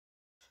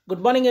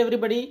Good morning,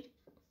 everybody.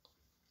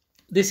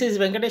 This is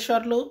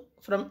Venkateshwarlu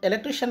from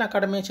Electrician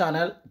Academy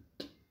channel.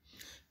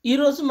 ఈ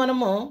రోజు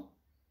మనము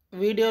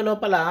video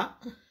లోపల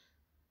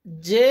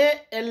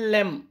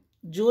JLM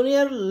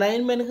జూనియర్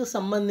లైన్మెన్ కు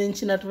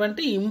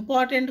సంబంధించినటువంటి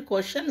ఇంపార్టెంట్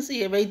క్వశ్చన్స్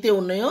ఏవైతే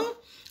ఉన్నాయో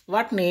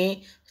వాటిని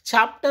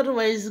చాప్టర్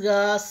వైజ్ గా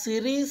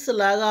సిరీస్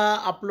లాగా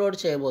అప్లోడ్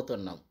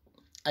చేయబోతున్నాం.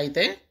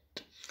 అయితే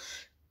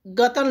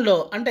గతంలో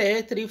అంటే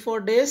 3-4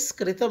 డేస్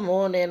క్రితము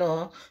నేను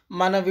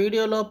మన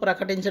వీడియోలో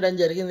ప్రకటించడం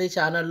జరిగింది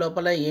ఛానల్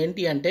లోపల.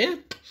 ఏంటి అంటే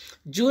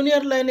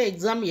జూనియర్ లైన్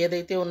ఎగ్జామ్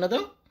ఏదైతే ఉన్నదో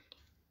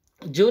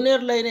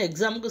జూనియర్ లైన్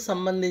ఎగ్జామ్కు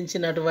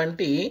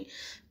సంబంధించినటువంటి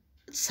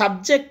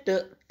subject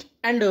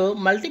and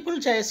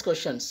multiple choice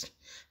questions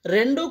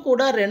రెండు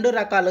కూడా రెండు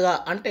రకాలుగా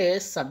అంటే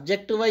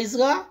సబ్జెక్ట్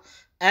వైజ్గా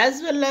as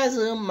well as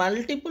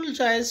multiple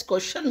choice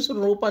questions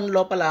రూపం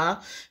లోపల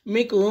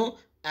మీకు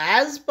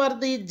as per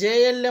the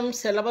JLM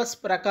syllabus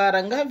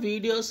ప్రకారంగా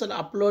వీడియోస్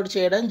అప్లోడ్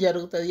చేయడం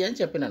జరుగుతుంది అని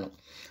చెప్పినాను.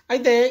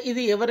 అయితే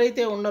ఇది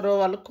ఎవరైతే ఉన్నారో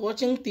వాళ్ళు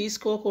కోచింగ్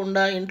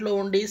తీసుకోకుండా ఇంట్లో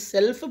ఉండి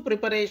సెల్ఫ్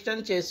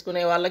ప్రిపరేషన్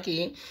చేసుకునే వాళ్ళకి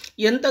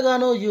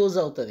ఎంతగానో యూజ్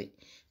అవుతుంది.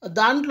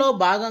 దాంట్లో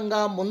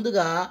భాగంగా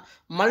ముందుగా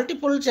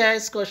multiple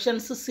choice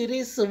questions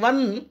series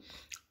 1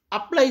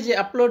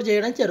 upload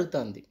చేయడం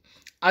జరుగుతుంది.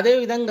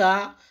 అదేవిధంగా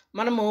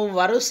మనము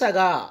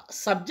వరుసగా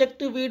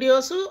సబ్జెక్ట్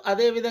వీడియోస్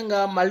అదేవిధంగా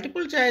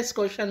multiple choice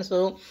questions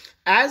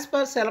as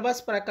per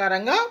syllabus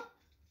ప్రకారంగా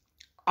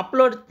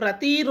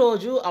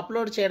ప్రతిరోజు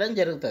అప్లోడ్ చేయడం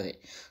జరుగుతుంది.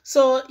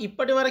 సో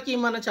ఇప్పటి వరకు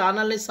మన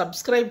ఛానల్ని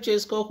సబ్స్క్రైబ్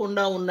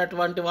చేసుకోకుండా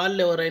ఉన్నటువంటి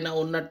వాళ్ళు ఎవరైనా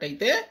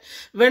ఉన్నట్టయితే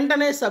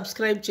వెంటనే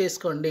సబ్స్క్రైబ్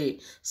చేసుకోండి.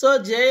 సో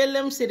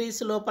JLM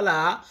సిరీస్ లోపల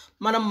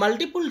మనం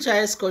మల్టిపుల్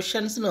చాయిస్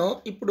క్వశ్చన్స్ను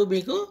ఇప్పుడు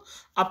మీకు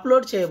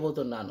అప్లోడ్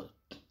చేయబోతున్నాను.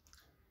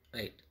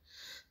 రైట్,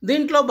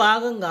 దీంట్లో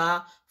భాగంగా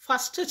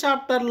ఫస్ట్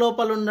చాప్టర్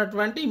లోపల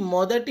ఉన్నటువంటి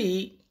మొదటి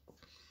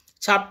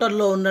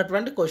చాప్టర్లో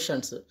ఉన్నటువంటి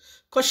questions.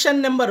 Question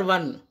number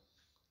 1,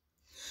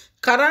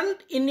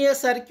 current in a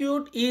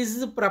circuit is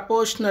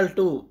proportional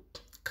to.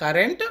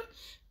 Current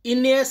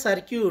in a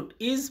circuit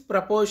is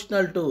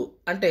proportional to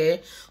అంటే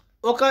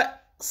ఒక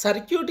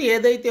సర్క్యూట్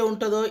ఏదైతే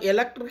ఉంటుందో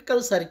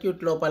ఎలక్ట్రికల్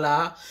సర్క్యూట్ లోపల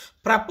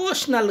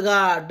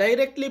ప్రపోర్షనల్గా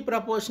డైరెక్ట్లీ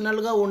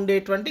ప్రపోర్షనల్గా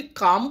ఉండేటువంటి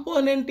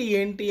కాంపోనెంట్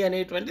ఏంటి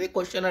అనేటువంటిది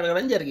క్వశ్చన్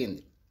అడగడం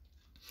జరిగింది.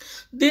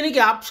 దీనికి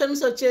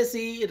ఆప్షన్స్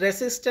వచ్చేసి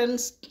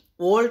రెసిస్టెన్స్,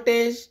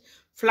 వోల్టేజ్,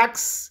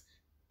 ఫ్లక్స్,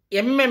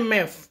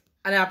 ఎంఎంఎఫ్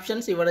అనే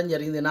ఆప్షన్స్ ఇవ్వడం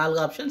జరిగింది.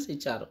 4 ఆప్షన్స్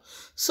ఇచ్చారు.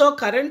 సో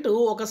కరెంటు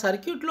ఒక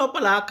సర్క్యూట్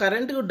లోపల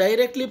కరెంటుకు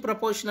డైరెక్ట్లీ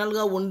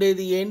ప్రపోర్షనల్గా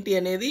ఉండేది ఏంటి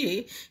అనేది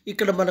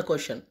ఇక్కడ మన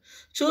క్వశ్చన్.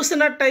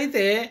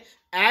 చూసినట్టయితే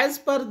యాజ్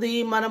పర్ ది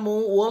మనము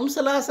ఓమ్స్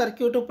లా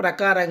సర్క్యూట్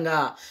ప్రకారంగా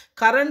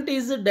current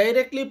is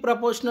directly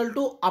proportional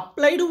to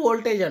applied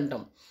voltage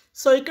అంటాం.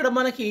 సో ఇక్కడ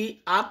మనకి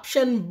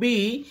ఆప్షన్ బి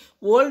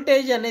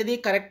వోల్టేజ్ అనేది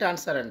కరెక్ట్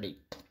ఆన్సర్ అండి.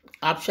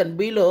 ఆప్షన్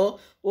బిలో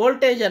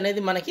వోల్టేజ్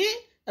అనేది మనకి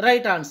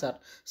రైట్ ఆన్సర్.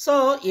 సో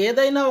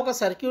ఏదైనా ఒక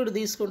సర్క్యూట్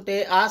తీసుకుంటే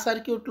ఆ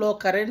సర్క్యూట్లో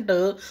కరెంటు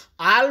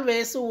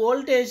ఆల్వేస్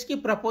వోల్టేజ్కి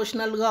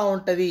ప్రపోర్షనల్గా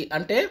ఉంటుంది.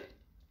 అంటే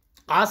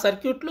ఆ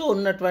సర్క్యూట్లో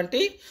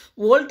ఉన్నటువంటి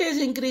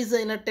వోల్టేజ్ ఇంక్రీజ్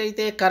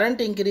అయినట్టయితే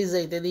కరెంట్ ఇంక్రీజ్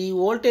అవుతుంది,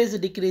 వోల్టేజ్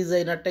డిక్రీజ్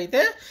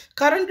అయినట్టయితే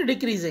కరెంట్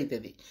డిక్రీజ్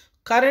అవుతుంది.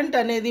 కరెంట్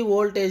అనేది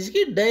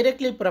వోల్టేజ్కి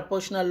డైరెక్ట్లీ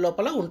ప్రపోర్షనల్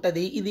లోపల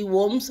ఉంటుంది. ఇది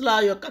ఓమ్స్ లా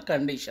యొక్క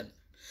కండిషన్.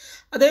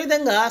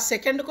 అదేవిధంగా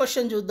సెకండ్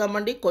క్వశ్చన్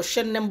చూద్దామండి.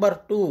 Question number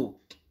 2,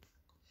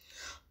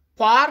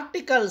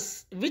 particles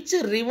which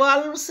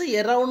revolves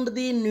around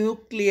the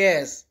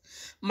nucleus.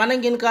 మనం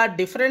కనుక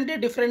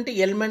డిఫరెంట్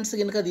ఎలిమెంట్స్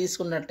కనుక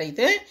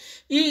తీసుకున్నట్టయితే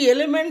ఈ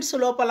ఎలిమెంట్స్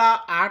లోపల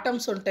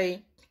ఆటమ్స్ ఉంటాయి.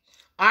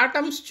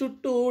 ఆటమ్స్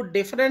చుట్టూ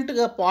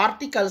డిఫరెంట్గా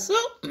పార్టికల్స్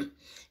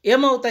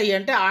ఏమవుతాయి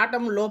అంటే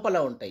ఆటం లోపల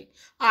ఉంటాయి.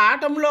 ఆ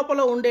ఆటం లోపల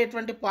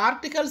ఉండేటువంటి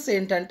పార్టికల్స్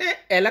ఏంటంటే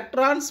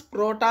ఎలక్ట్రాన్స్,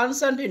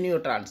 ప్రోటాన్స్ అండ్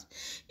న్యూట్రాన్స్.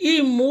 ఈ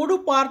 3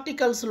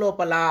 పార్టికల్స్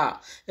లోపల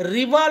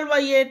రివాల్వ్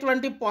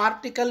అయ్యేటువంటి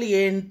పార్టికల్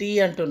ఏంటి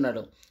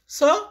అంటున్నాడు.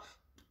 సో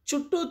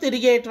చుట్టూ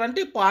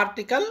తిరిగేటువంటి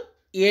పార్టికల్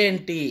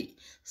ఏంటి?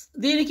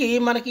 దీనికి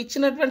మనకి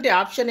ఇచ్చినటువంటి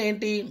ఆప్షన్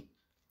ఏంటి?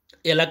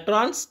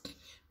 Electrons,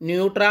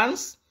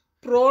 neutrons,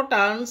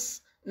 protons,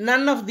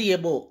 none of the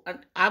above.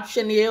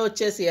 Option A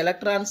వచ్చేసి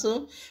ఎలక్ట్రాన్స్,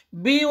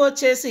 బి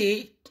వచ్చేసి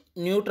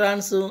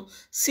న్యూట్రాన్స్,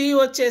 సి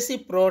వచ్చేసి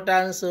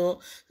ప్రోటాన్స్,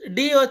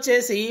 డి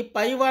వచ్చేసి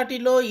పై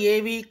వాటిలో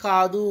ఏవి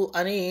కాదు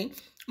అని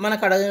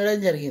మనకు అడగడం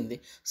జరిగింది.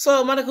 సో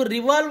మనకు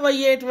రివాల్వ్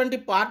అయ్యేటువంటి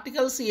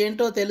పార్టికల్స్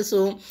ఏంటో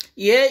తెలుసు.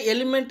 ఏ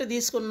ఎలిమెంట్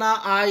తీసుకున్నా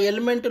ఆ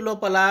ఎలిమెంట్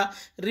లోపల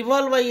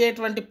రివాల్వ్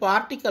అయ్యేటువంటి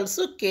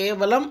పార్టికల్స్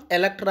కేవలం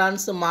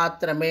ఎలక్ట్రాన్స్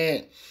మాత్రమే.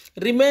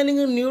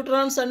 రిమైనింగ్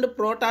న్యూట్రాన్స్ అండ్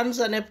ప్రోటాన్స్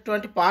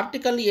అనేటువంటి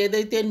పార్టికల్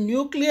ఏదైతే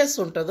న్యూక్లియస్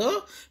ఉంటుందో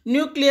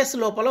న్యూక్లియస్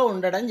లోపల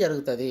ఉండడం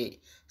జరుగుతుంది.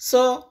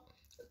 So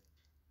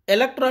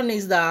electron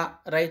is the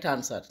right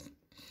answer.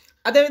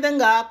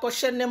 అదేవిధంగా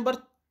క్వశ్చన్ నెంబర్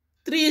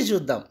 3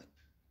 చూద్దాం.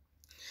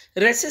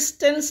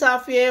 Resistance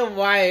of A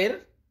wire,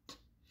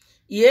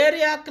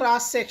 area of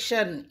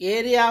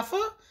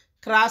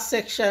cross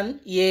section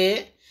A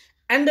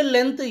and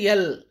length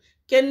L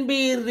can be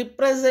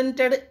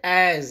represented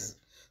as.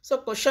 So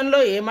క్వశ్చన్లో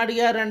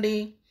ఏమడిగారండి?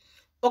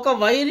 ఒక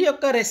వైర్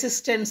యొక్క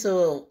రెసిస్టెన్స్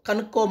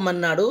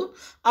కనుక్కోమన్నాడు.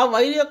 ఆ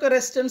వైర్ యొక్క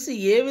రెసిస్టెన్స్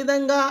ఏ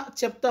విధంగా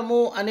చెప్తాము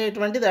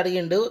అనేటువంటిది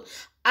అడిగిండు.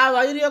 ఆ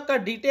వైర్ యొక్క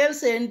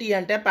డీటెయిల్స్ ఏంటి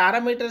అంటే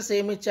పారామీటర్స్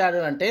ఏమి ఇచ్చాడు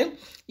అంటే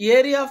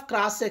ఏరియా ఆఫ్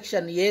క్రాస్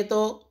సెక్షన్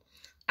ఏతో,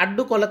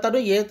 అడ్డు కొలతను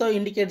ఏతో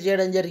ఇండికేట్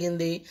చేయడం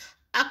జరిగింది.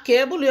 ఆ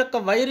కేబుల్ యొక్క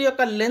వైర్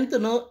యొక్క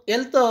లెంత్ను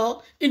ఎల్తో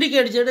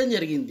ఇండికేట్ చేయడం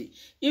జరిగింది.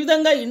 ఈ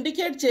విధంగా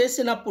ఇండికేట్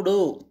చేసినప్పుడు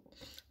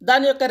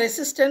దాని యొక్క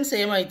రెసిస్టెన్స్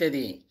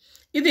ఏమవుతుంది?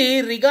 ఇది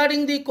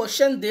రిగార్డింగ్ ది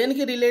క్వశ్చన్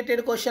దేనికి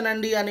రిలేటెడ్ క్వశ్చన్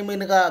అండి అని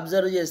మీరుగా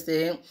అబ్జర్వ్ చేస్తే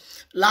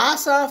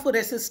లాస్ ఆఫ్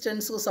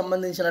రెసిస్టెన్స్కు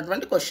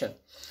సంబంధించినటువంటి question.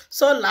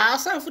 So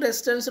loss of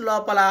resistance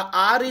లోపల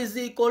are is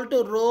equal to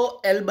rho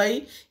L by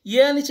ఏ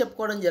అని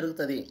చెప్పుకోవడం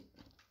జరుగుతుంది.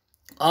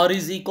 Are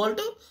is equal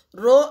to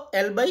rho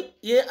L by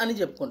ఏ అని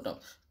చెప్పుకుంటాం.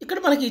 ఇక్కడ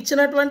మనకి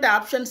ఇచ్చినటువంటి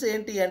ఆప్షన్స్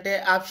ఏంటి అంటే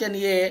ఆప్షన్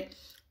ఏ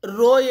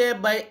రో ఏ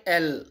by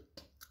L,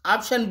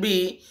 option B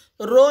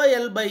rho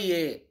L by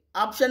A,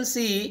 option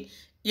C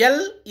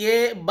L A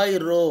by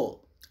rho,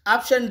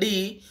 option D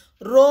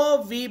రో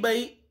వి బై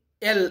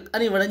ఎల్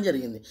అని ఇవ్వడం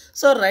జరిగింది.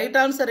 సో రైట్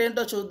ఆన్సర్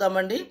ఏంటో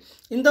చూద్దామండి.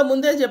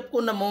 ఇంతకుముందే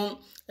చెప్పుకున్నాము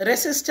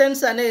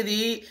రెసిస్టెన్స్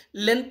అనేది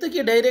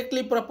లెంత్కి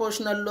డైరెక్ట్లీ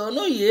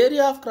ప్రపోర్షనల్లోను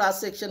ఏరియా ఆఫ్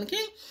క్రాస్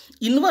సెక్షన్కి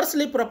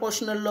ఇన్వర్స్లీ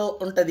ప్రపోర్షనల్లో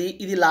ఉంటుంది.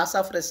 ఇది loss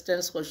of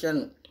resistance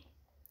question.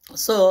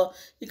 So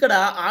ఇక్కడ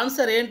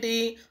ఆన్సర్ ఏంటి?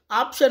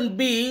 ఆప్షన్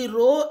బి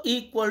రో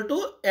ఈక్వల్ టు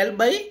ఎల్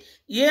బై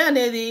ఏ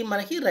అనేది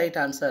మనకి రైట్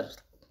ఆన్సర్.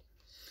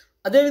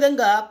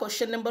 అదేవిధంగా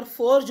క్వశ్చన్ నెంబర్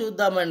 4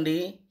 చూద్దామండి.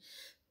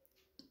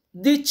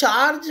 The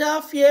charge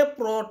of A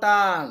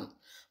proton,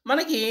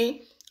 మనకి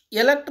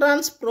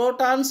ఎలక్ట్రాన్స్,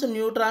 ప్రోటాన్స్,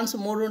 న్యూట్రాన్స్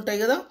 3 ఉంటాయి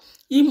కదా.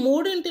 ఈ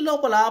మూడింటి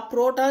లోపల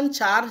ప్రోటాన్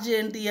ఛార్జ్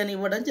ఏంటి అని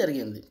ఇవ్వడం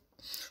జరిగింది.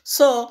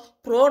 సో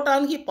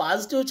ప్రోటాన్కి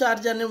పాజిటివ్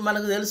ఛార్జ్ అని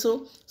మనకు తెలుసు.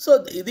 సో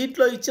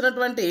దీంట్లో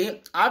ఇచ్చినటువంటి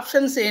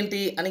ఆప్షన్స్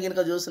ఏంటి అని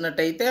కనుక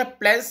చూసినట్టయితే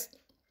plus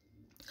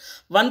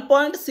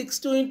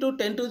 1.62 into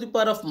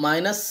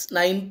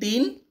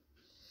 10⁻⁻19,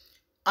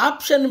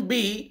 option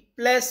B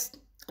plus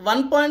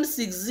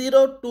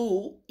 1.602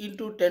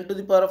 into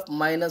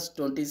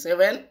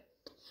 10⁻⁻27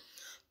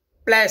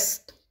 plus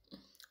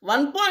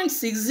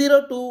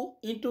 1.602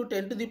 into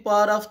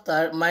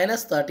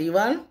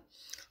 10⁻⁻31,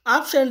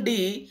 option D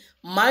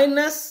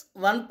minus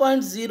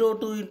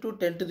 1.02 into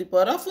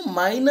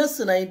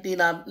 10⁻⁻19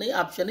 అని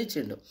ఆప్షన్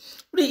ఇచ్చిండు.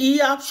 ఇప్పుడు ఈ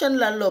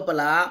ఆప్షన్ల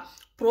లోపల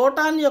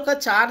ప్రోటాన్ యొక్క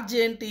ఛార్జ్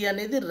ఏంటి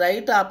అనేది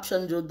రైట్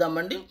ఆప్షన్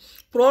చూద్దామండి.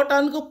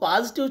 ప్రోటాన్కు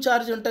పాజిటివ్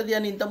ఛార్జ్ ఉంటుంది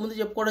అని ఇంతకుముందు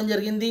చెప్పుకోవడం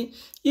జరిగింది.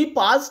 ఈ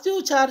పాజిటివ్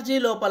ఛార్జీ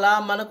లోపల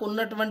మనకు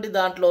ఉన్నటువంటి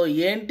దాంట్లో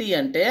ఏంటి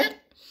అంటే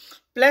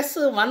ప్లస్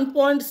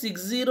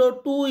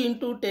 1.602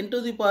 ఇంటూ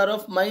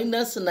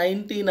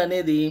 10⁻⁻19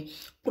 అనేది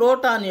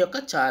ప్రోటాన్ యొక్క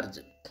ఛార్జ్.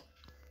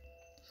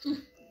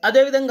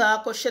 అదేవిధంగా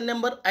క్వశ్చన్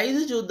నెంబర్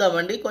 5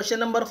 చూద్దామండి.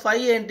 క్వశ్చన్ నెంబర్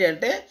 5 ఏంటి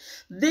అంటే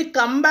the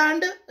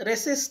combined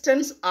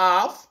resistance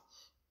of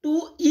 2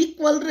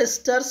 equal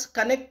resistors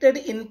connected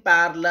in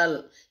parallel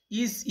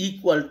is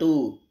equal to.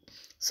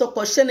 So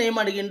question ఏం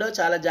అడిగిండో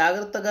చాలా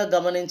జాగ్రత్తగా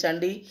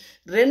గమనించండి.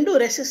 2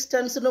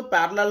 రెసిస్టెన్స్ను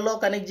ప్యారలల్లో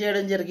కనెక్ట్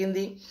చేయడం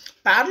జరిగింది.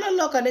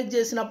 ప్యారలల్లో కనెక్ట్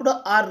చేసినప్పుడు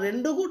ఆ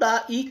 2 కూడా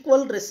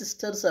ఈక్వల్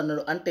రెసిస్టర్స్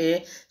అన్నాడు, అంటే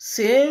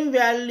సేమ్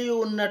వాల్యూ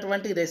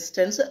ఉన్నటువంటి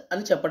రెసిస్టెన్స్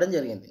అని చెప్పడం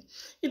జరిగింది.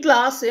 ఇట్లా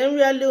సేమ్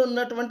వాల్యూ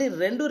ఉన్నటువంటి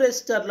 2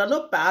 రెసిస్టర్లను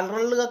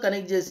ప్యారలల్గా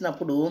కనెక్ట్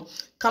చేసినప్పుడు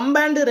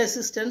కంబైన్డ్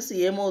రెసిస్టెన్స్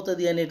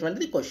ఏమవుతుంది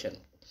అనేటువంటిది క్వశ్చన్.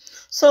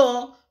 సో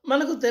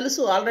మనకు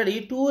తెలుసు ఆల్రెడీ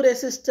 2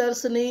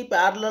 రెసిస్టర్స్ని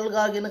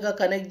ప్యారలల్గా కనుక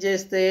కనెక్ట్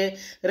చేస్తే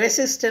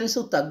రెసిస్టెన్స్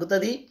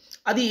తగ్గుతుంది.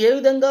 అది ఏ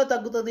విధంగా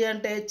తగ్గుతుంది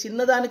అంటే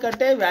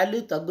చిన్నదానికంటే వాల్యూ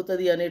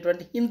తగ్గుతుంది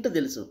అనేటువంటి హింట్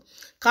తెలుసు.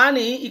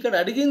 కానీ ఇక్కడ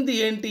అడిగింది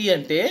ఏంటి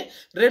అంటే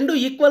 2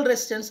 ఈక్వల్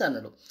రెసిస్టెన్స్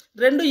అన్నాడు.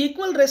 2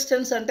 ఈక్వల్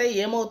రెసిస్టెన్స్ అంటే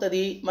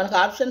ఏమవుతుంది? మనకు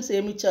ఆప్షన్స్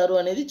ఏమి ఇచ్చారు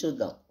అనేది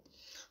చూద్దాం.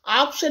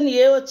 ఆప్షన్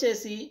ఏ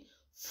వచ్చేసి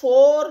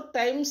 4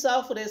 టైమ్స్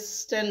ఆఫ్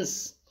రెసిస్టెన్స్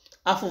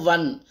ఆఫ్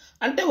 1,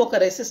 అంటే ఒక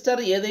రెసిస్టర్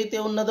ఏదైతే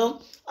ఉన్నదో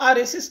ఆ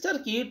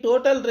రెసిస్టర్కి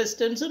టోటల్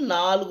రెసిస్టెన్స్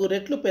 4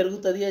 రెట్లు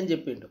పెరుగుతుంది అని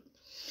చెప్పిండు.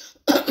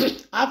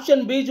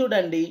 ఆప్షన్ బి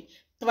చూడండి,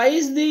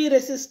 twice the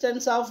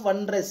resistance of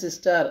 1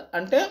 resistor,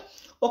 అంటే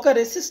ఒక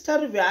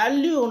రెసిస్టర్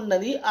వాల్యూ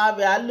ఉన్నది, ఆ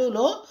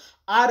వాల్యూలో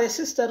ఆ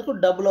రెసిస్టర్కు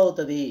డబుల్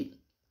అవుతుంది.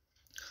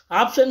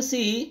 Option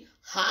C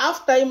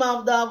half time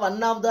of the 1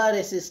 of the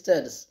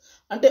resistors,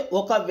 అంటే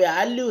ఒక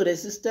వాల్యూ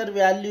రెసిస్టర్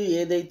వాల్యూ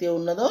ఏదైతే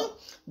ఉన్నదో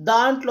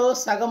దాంట్లో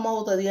సగం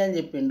అవుతుంది అని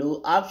చెప్పిండు.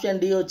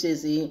 ఆప్షన్ డి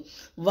వచ్చేసి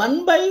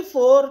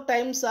 1/4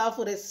 times of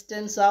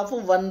resistance of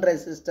 1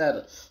 resistor.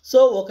 So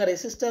ఒక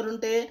రెసిస్టర్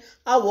ఉంటే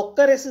ఆ ఒక్క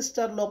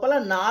రెసిస్టర్ లోపల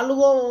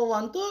 4వ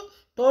వంతు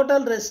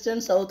టోటల్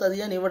రెసిస్టెన్స్ అవుతుంది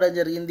అని ఇవ్వడం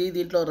జరిగింది.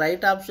 దీంట్లో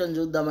రైట్ ఆప్షన్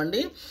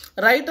చూద్దామండి.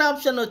 రైట్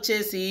ఆప్షన్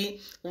వచ్చేసి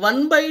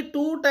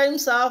 1/2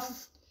 టైమ్స్ ఆఫ్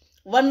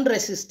 1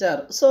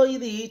 రెసిస్టర్. సో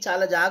ఇది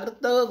చాలా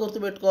జాగ్రత్తగా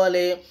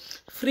గుర్తుపెట్టుకోవాలి.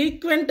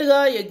 ఫ్రీక్వెంట్గా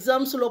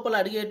ఎగ్జామ్స్ లోపల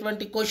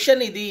అడిగేటువంటి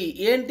క్వశ్చన్ ఇది.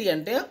 ఏంటి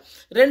అంటే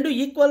 2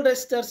 ఈక్వల్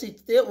రెసిస్టర్స్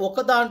ఇస్తే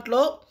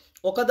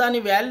ఒకదాని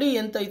వాల్యూ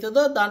ఎంత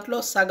అవుతుందో దాంట్లో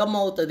సగం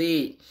అవుతుంది.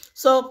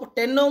 సో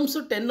 10 ohms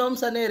 10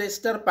 ohms అనే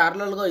రెసిస్టర్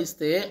ప్యారలల్గా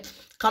ఇస్తే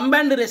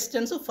కంబైన్డ్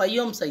రెసిస్టెన్స్ 5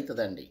 ohms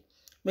అవుతుందండి.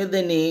 మీరు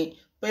దీన్ని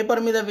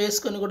పేపర్ మీద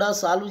వేసుకొని కూడా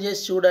సాల్వ్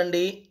చేసి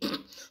చూడండి.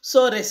 So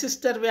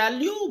resistor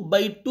value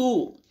by 2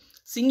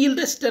 single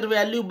resistor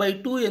value by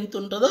 2 ఎంత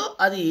ఉంటుందో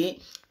అది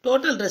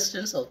టోటల్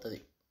రెసిస్టెన్స్ అవుతుంది.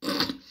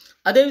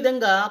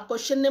 అదేవిధంగా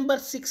క్వశ్చన్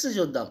నెంబర్ 6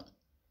 చూద్దాం.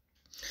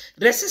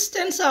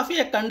 Resistance of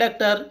A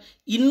conductor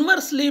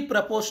inversely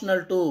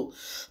proportional to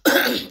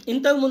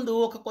ఇంతకుముందు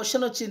ఒక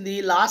క్వశ్చన్ వచ్చింది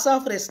లాస్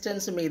ఆఫ్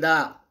రెసిస్టెన్స్ మీద.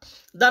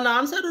 దాని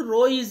ఆన్సర్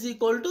రో is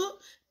equal to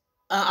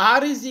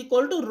are is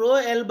equal to rho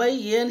L by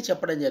ఏ అని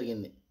చెప్పడం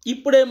జరిగింది.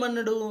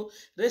 ఇప్పుడేమన్నాడు,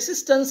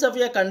 రెసిస్టెన్స్ ఆఫ్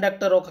ఏ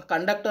కండక్టర్, ఒక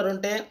కండక్టర్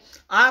ఉంటే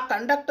ఆ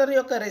కండక్టర్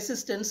యొక్క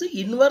రెసిస్టెన్స్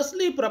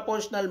ఇన్వర్స్లీ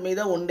ప్రపోర్షనల్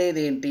మీద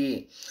ఉండేది ఏంటి?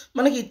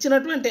 మనకి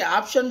ఇచ్చినటువంటి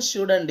ఆప్షన్స్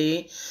చూడండి.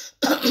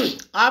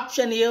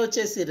 ఆప్షన్ ఏ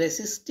వచ్చేసి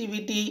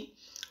resistivity,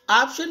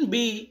 option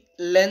B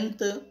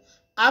length,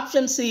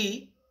 option C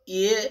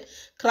A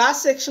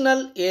cross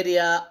sectional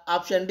area,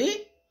 option D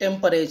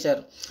temperature.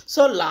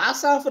 So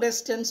loss of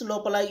resistance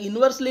లోపల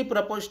ఇన్వర్స్లీ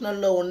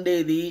ప్రపోర్షనల్లో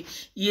ఉండేది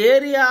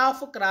ఏరియా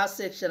ఆఫ్ క్రాస్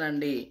సెక్షన్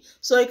అండి.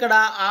 సో ఇక్కడ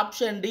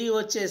ఆప్షన్ డి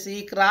వచ్చేసి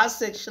క్రాస్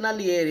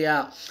సెక్షనల్ ఏరియా.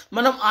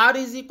 మనం are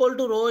is equal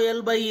to rho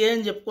L by ఏ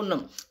అని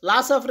చెప్పుకున్నాం.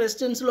 Loss of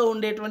రెసిస్టెన్స్లో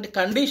ఉండేటువంటి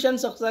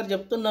conditions ఒకసారి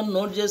చెప్తున్నాను,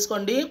 నోట్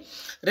చేసుకోండి.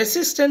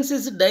 Resistance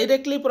is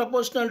directly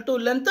proportional to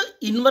length,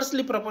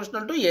 inversely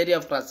proportional to area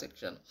of cross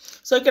section.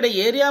 So ఇక్కడ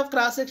ఏరియా ఆఫ్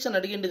క్రాస్ సెక్షన్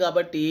అడిగింది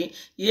కాబట్టి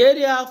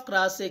area of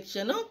cross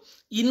section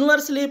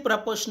inversely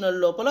proportional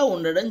లోపల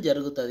ఉండడం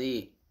జరుగుతుంది.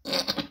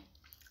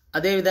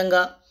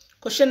 అదేవిధంగా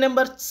క్వశ్చన్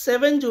నెంబర్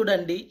 7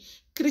 చూడండి.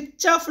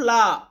 Kirchhoff law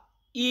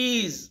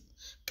is,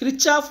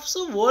 క్రిచ్చాఫ్స్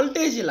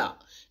voltage law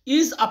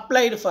is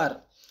applied for.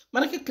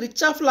 మనకి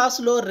Kirchhoff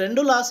లాస్లో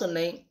 2 loss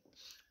ఉన్నాయి.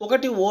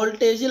 ఒకటి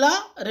వోల్టేజ్ లా,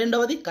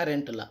 రెండవది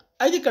కరెంటు లా.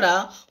 అది ఇక్కడ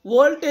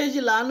వోల్టేజ్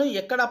లాను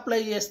ఎక్కడ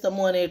అప్లై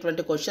చేస్తాము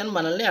అనేటువంటి క్వశ్చన్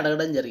మనల్ని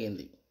అడగడం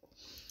జరిగింది.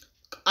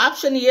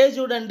 ఆప్షన్ ఏ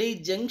చూడండి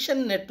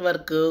junction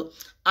network,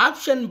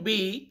 option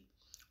be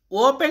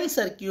open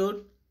circuit,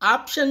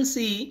 option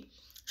C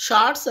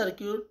short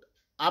circuit,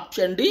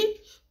 option D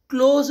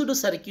closed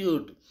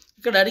circuit.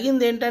 ఇక్కడ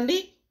అడిగింది ఏంటండి,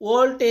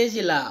 voltage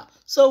law.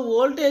 So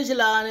voltage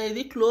law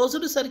అనేది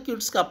క్లోజ్డ్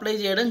సర్క్యూట్స్కి అప్లై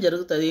చేయడం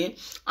జరుగుతుంది.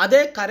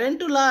 అదే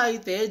కరెంటు లా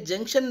అయితే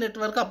జంక్షన్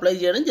నెట్వర్క్ అప్లై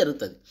చేయడం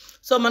జరుగుతుంది.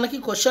 సో మనకి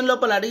క్వశ్చన్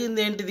లోపల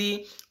అడిగింది ఏంటిది,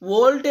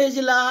 వోల్టేజ్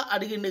లా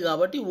అడిగింది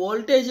కాబట్టి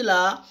వోల్టేజ్ లా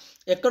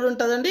ఎక్కడ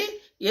ఉంటుందండి,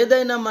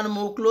 ఏదైనా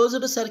మనము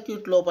క్లోజ్డ్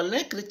సర్క్యూట్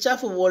లోపలనే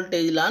క్రిచ్చాఫ్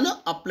వోల్టేజ్ లాను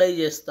అప్లై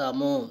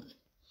చేస్తాము.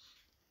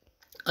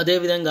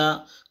 అదేవిధంగా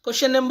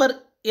క్వశ్చన్ నెంబర్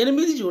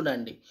 8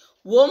 చూడండి.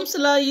 Ohm's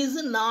law is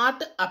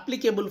not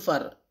applicable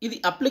for. ఇది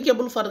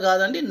అప్లికేబుల్ ఫర్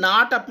కాదండి,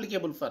 నాట్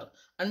అప్లికేబుల్ ఫర్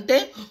అంటే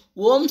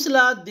ఓమ్స్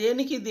లా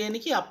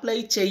దేనికి అప్లై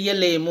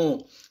చెయ్యలేము.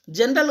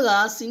 జనరల్గా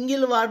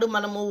సింగిల్ వర్డ్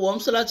మనము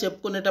ఓమ్స్ లా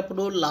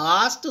చెప్పుకునేటప్పుడు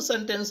లాస్ట్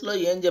సెంటెన్స్లో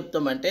ఏం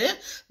చెప్తామంటే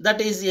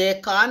that is a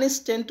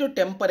constant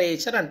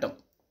temperature అంటాం.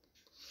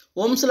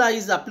 Ohm's law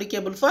is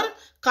applicable for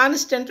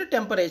constant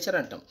temperature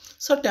అంటాం.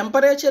 సో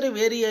టెంపరేచర్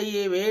వేరీ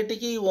అయ్యే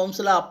వేటికి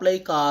ఓమ్స్ లా అప్లై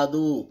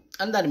కాదు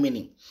అని దాని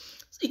మీనింగ్.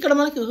 ఇక్కడ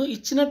మనకు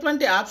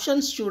ఇచ్చినటువంటి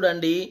ఆప్షన్స్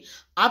చూడండి.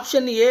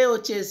 ఆప్షన్ ఏ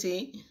వచ్చేసి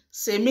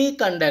సెమీ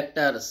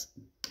కండక్టర్స్,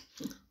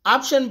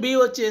 ఆప్షన్ బి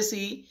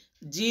వచ్చేసి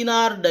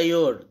జీనార్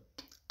డయోడ్,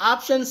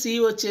 ఆప్షన్ సి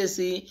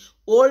వచ్చేసి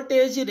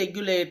వోల్టేజ్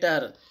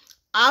రెగ్యులేటర్,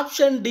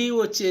 ఆప్షన్ డి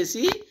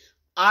వచ్చేసి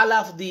ఆల్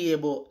ఆఫ్ ది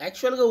ఎబో.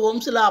 యాక్చువల్గా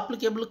ఓమ్స్ లా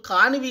అప్లికేబుల్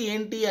కానివి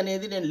ఏంటి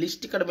అనేది నేను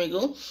లిస్ట్ ఇక్కడ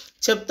మీకు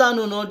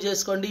చెప్తాను, నోట్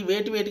చేసుకోండి.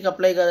 వేటికి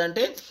అప్లై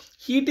కాదంటే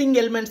heating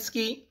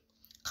ఎలిమెంట్స్కి,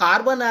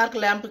 carbon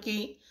arc ల్యాంప్కి,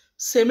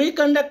 semi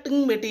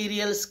conducting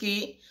మెటీరియల్స్కి,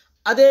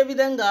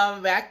 అదేవిధంగా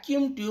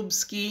వ్యాక్యూమ్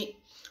ట్యూబ్స్కి,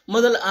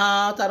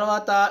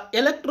 తర్వాత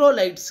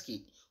ఎలక్ట్రోలైట్స్కి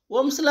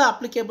ఓమ్స్ లా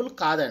అప్లికేబుల్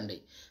కాదండి.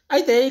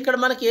 అయితే ఇక్కడ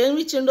మనకి ఏమి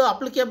ఇచ్చిండు,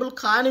 అప్లికేబుల్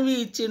కానివి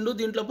ఇచ్చిండు.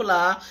 దీంట్లోపల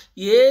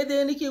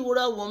ఏదేనికి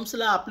కూడా ఓమ్స్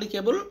లా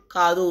అప్లికేబుల్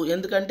కాదు.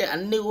 ఎందుకంటే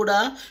అన్నీ కూడా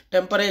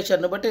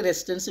టెంపరేచర్ను బట్టి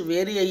రెసిస్టెన్స్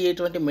వేరీ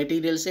అయ్యేటువంటి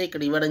మెటీరియల్సే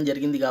ఇక్కడ ఇవ్వడం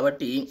జరిగింది.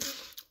 కాబట్టి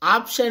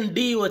ఆప్షన్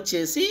డి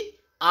వచ్చేసి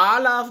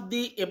all of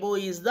the above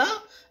is the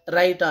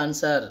right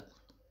answer.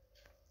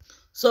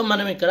 So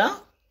మనం ఇక్కడ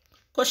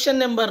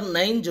క్వశ్చన్ నెంబర్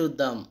 9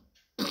 చూద్దాం.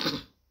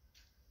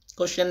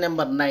 Question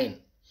number 9.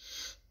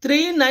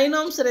 3 9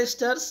 ohms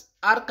resistors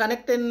are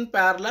connected in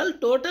parallel.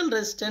 Total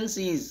resistance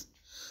is.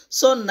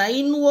 So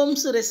 9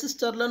 ohms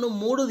రెసిస్టర్లను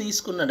 3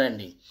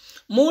 తీసుకున్నాడండి.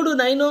 3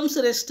 9 ohms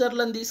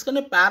రెసిస్టర్లను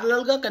తీసుకొని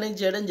ప్యారలల్గా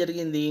కనెక్ట్ చేయడం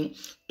జరిగింది.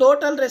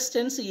 టోటల్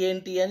రెసిస్టెన్స్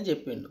ఏంటి అని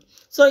చెప్పిండు.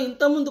 సో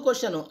ఇంతకుముందు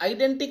క్వశ్చన్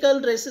ఐడెంటికల్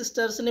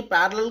రెసిస్టర్స్ని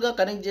ప్యారలల్గా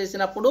కనెక్ట్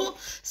చేసినప్పుడు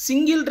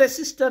సింగిల్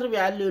రెసిస్టర్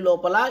వాల్యూ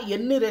లోపల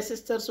ఎన్ని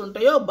రెసిస్టర్స్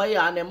ఉంటాయో బై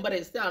ఆ నెంబర్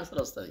వేస్తే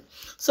ఆన్సర్ వస్తుంది.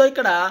 సో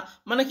ఇక్కడ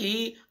మనకి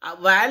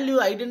value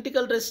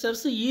identical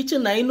resistors each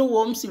 9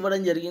 ohms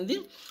ఇవ్వడం జరిగింది.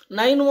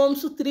 9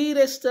 ohms 3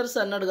 రెసిస్టర్స్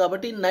అన్నాడు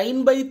కాబట్టి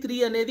 9/3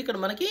 అనేది ఇక్కడ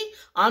మనకి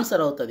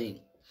ఆన్సర్ అవుతుంది.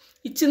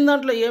 ఇచ్చిన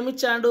దాంట్లో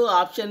ఏమిచ్చాడు,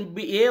 ఆప్షన్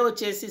బి ఏ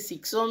వచ్చేసి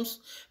 6 ohms,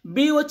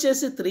 బి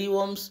వచ్చేసి 3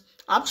 ohms,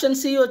 ఆప్షన్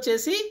సి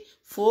వచ్చేసి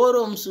 4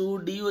 ohms,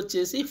 డి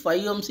వచ్చేసి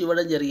 5 ohms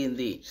ఇవ్వడం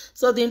జరిగింది.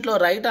 సో దీంట్లో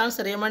రైట్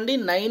ఆన్సర్ ఏమండి,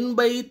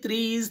 9/3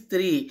 is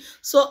 3.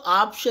 So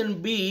option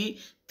B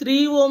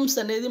 3 ohms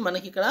అనేది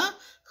మనకి ఇక్కడ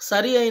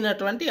సరి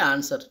అయినటువంటి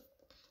ఆన్సర్.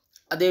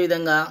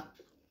 అదేవిధంగా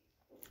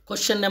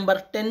క్వశ్చన్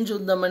నెంబర్ 10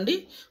 చూద్దామండి.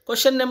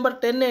 క్వశ్చన్ నెంబర్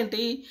 10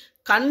 ఏంటి,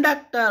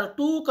 conductor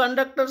 2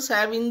 conductors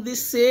having the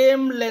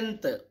same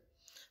length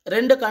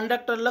రెండు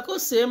కండక్టర్లకు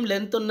సేమ్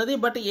లెంత్ ఉన్నది,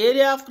 but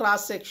area of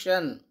cross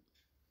section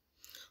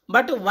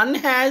but one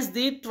has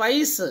the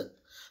twice,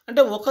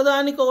 అంటే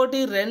ఒకదానికొకటి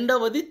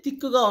రెండవది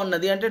థిక్గా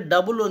ఉన్నది, అంటే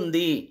డబుల్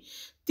ఉంది.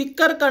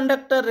 Thicker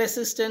conductor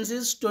resistance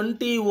is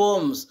 20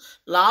 ohms.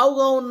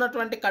 లావుగా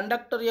ఉన్నటువంటి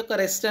కండక్టర్ యొక్క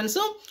రెసిస్టెన్స్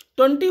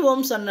 20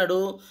 ohms అన్నాడు.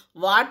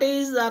 వాట్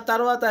ఈజ్ ఆ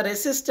తర్వాత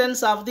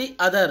రెసిస్టెన్స్ ఆఫ్ ది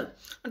అదర్,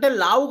 అంటే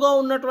లావుగా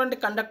ఉన్నటువంటి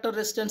కండక్టర్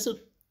రెసిస్టెన్స్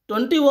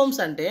 20 ohms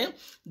అంటే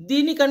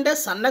దీనికంటే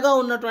సన్నగా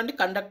ఉన్నటువంటి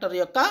కండక్టర్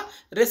యొక్క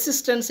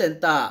రెసిస్టెన్స్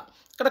ఎంత.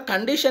 ఇక్కడ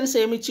కండిషన్స్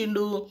ఏమి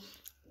ఇచ్చిండు,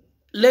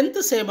 లెంత్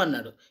సేమ్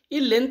అన్నాడు. ఈ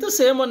లెంత్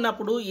సేమ్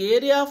ఉన్నప్పుడు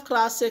ఏరియా ఆఫ్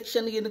క్రాస్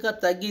సెక్షన్ కనుక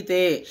తగ్గితే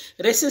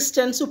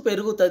రెసిస్టెన్స్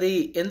పెరుగుతుంది,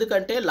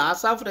 ఎందుకంటే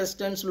లాస్ ఆఫ్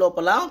రెసిస్టెన్స్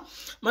లోపల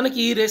మనకి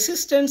ఈ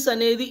రెసిస్టెన్స్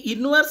అనేది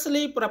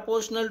inversely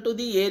proportional to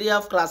the area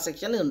of cross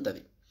section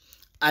ఉంటుంది.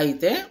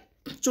 అయితే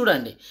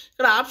చూడండి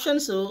ఇక్కడ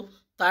options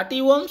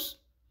 30 ohms,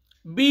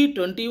 B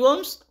 20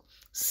 ohms,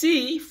 C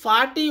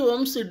 40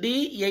 ohms, D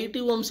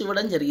 80 ohms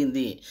ఇవ్వడం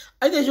జరిగింది.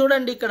 అయితే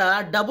చూడండి ఇక్కడ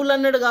డబుల్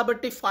అన్నాడు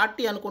కాబట్టి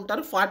 40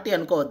 అనుకుంటారు, 40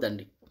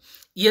 అనుకోవద్దండి.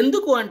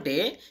 ఎందుకు అంటే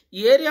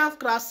ఏరియా ఆఫ్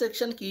క్రాస్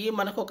సెక్షన్కి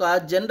మనకు ఒక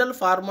జనరల్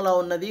ఫార్ములా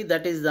ఉన్నది,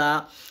 that is the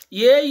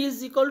A is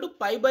equal to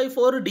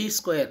π/4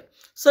 d².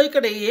 So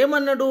ఇక్కడ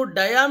ఏమన్నాడు,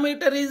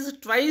 diameter is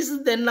twice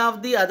then of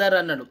the other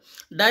అన్నాడు.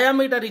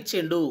 డయామీటర్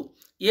ఇచ్చిండు,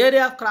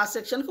 ఏరియా ఆఫ్ క్రాస్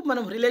సెక్షన్కు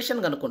మనం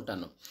relation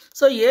కనుక్కుంటాను.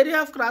 So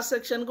area of cross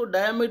సెక్షన్కు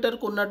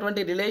డయామీటర్కు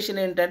ఉన్నటువంటి రిలేషన్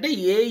ఏంటంటే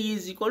ఏ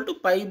ఈజ్ ఈక్వల్ టు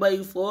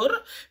π/4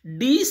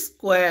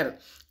 d².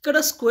 ఇక్కడ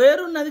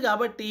square ఉన్నది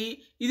కాబట్టి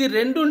ఇది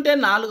 2 ఉంటే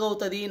 4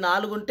 అవుతుంది,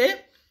 4 ఉంటే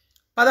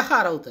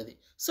 16 అవుతుంది.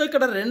 సో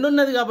ఇక్కడ 2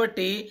 ఉన్నది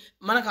కాబట్టి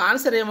మనకు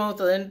ఆన్సర్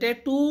ఏమవుతుంది అంటే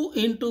 2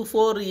 ×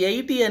 4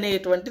 80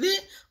 అనేటువంటిది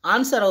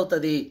ఆన్సర్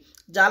అవుతుంది.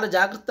 చాలా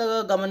జాగ్రత్తగా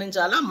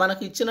గమనించాలా,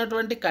 మనకు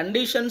ఇచ్చినటువంటి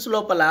కండిషన్స్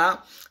లోపల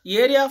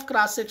ఏరియా ఆఫ్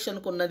క్రాస్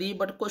సెక్షన్కు ఉన్నది,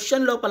 బట్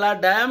క్వశ్చన్ లోపల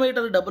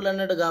డయామీటర్ డబుల్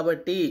అన్నాడు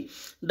కాబట్టి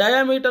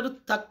డయామీటర్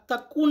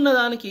తక్కువ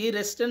ఉన్నదానికి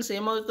రెసిస్టెన్స్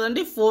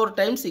ఏమవుతుందండి 4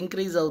 times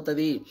ఇంక్రీజ్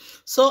అవుతుంది.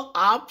 సో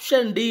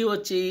ఆప్షన్ డి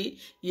వచ్చి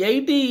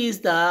 80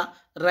 is the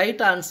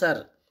right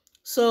answer.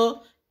 So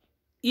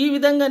ఈ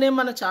విధంగానే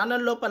మన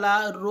ఛానల్ లోపల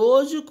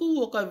రోజుకు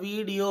ఒక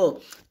వీడియో,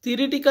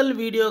 థియరిటికల్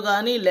వీడియో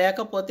కానీ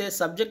లేకపోతే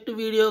సబ్జెక్ట్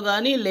వీడియో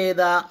కానీ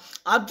లేదా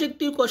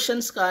ఆబ్జెక్టివ్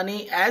క్వశ్చన్స్ కానీ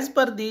as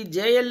per the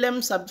JLM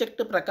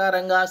subject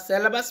ప్రకారంగా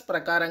సిలబస్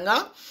ప్రకారంగా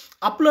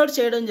అప్లోడ్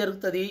చేయడం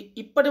జరుగుతుంది.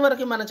 ఇప్పటి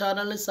వరకు మన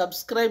ఛానల్ని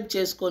సబ్స్క్రైబ్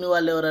చేసుకొని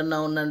వాళ్ళు ఎవరన్నా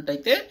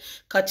ఉన్నట్టయితే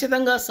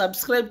ఖచ్చితంగా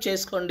సబ్స్క్రైబ్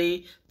చేసుకోండి.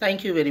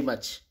 Thank you very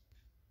much.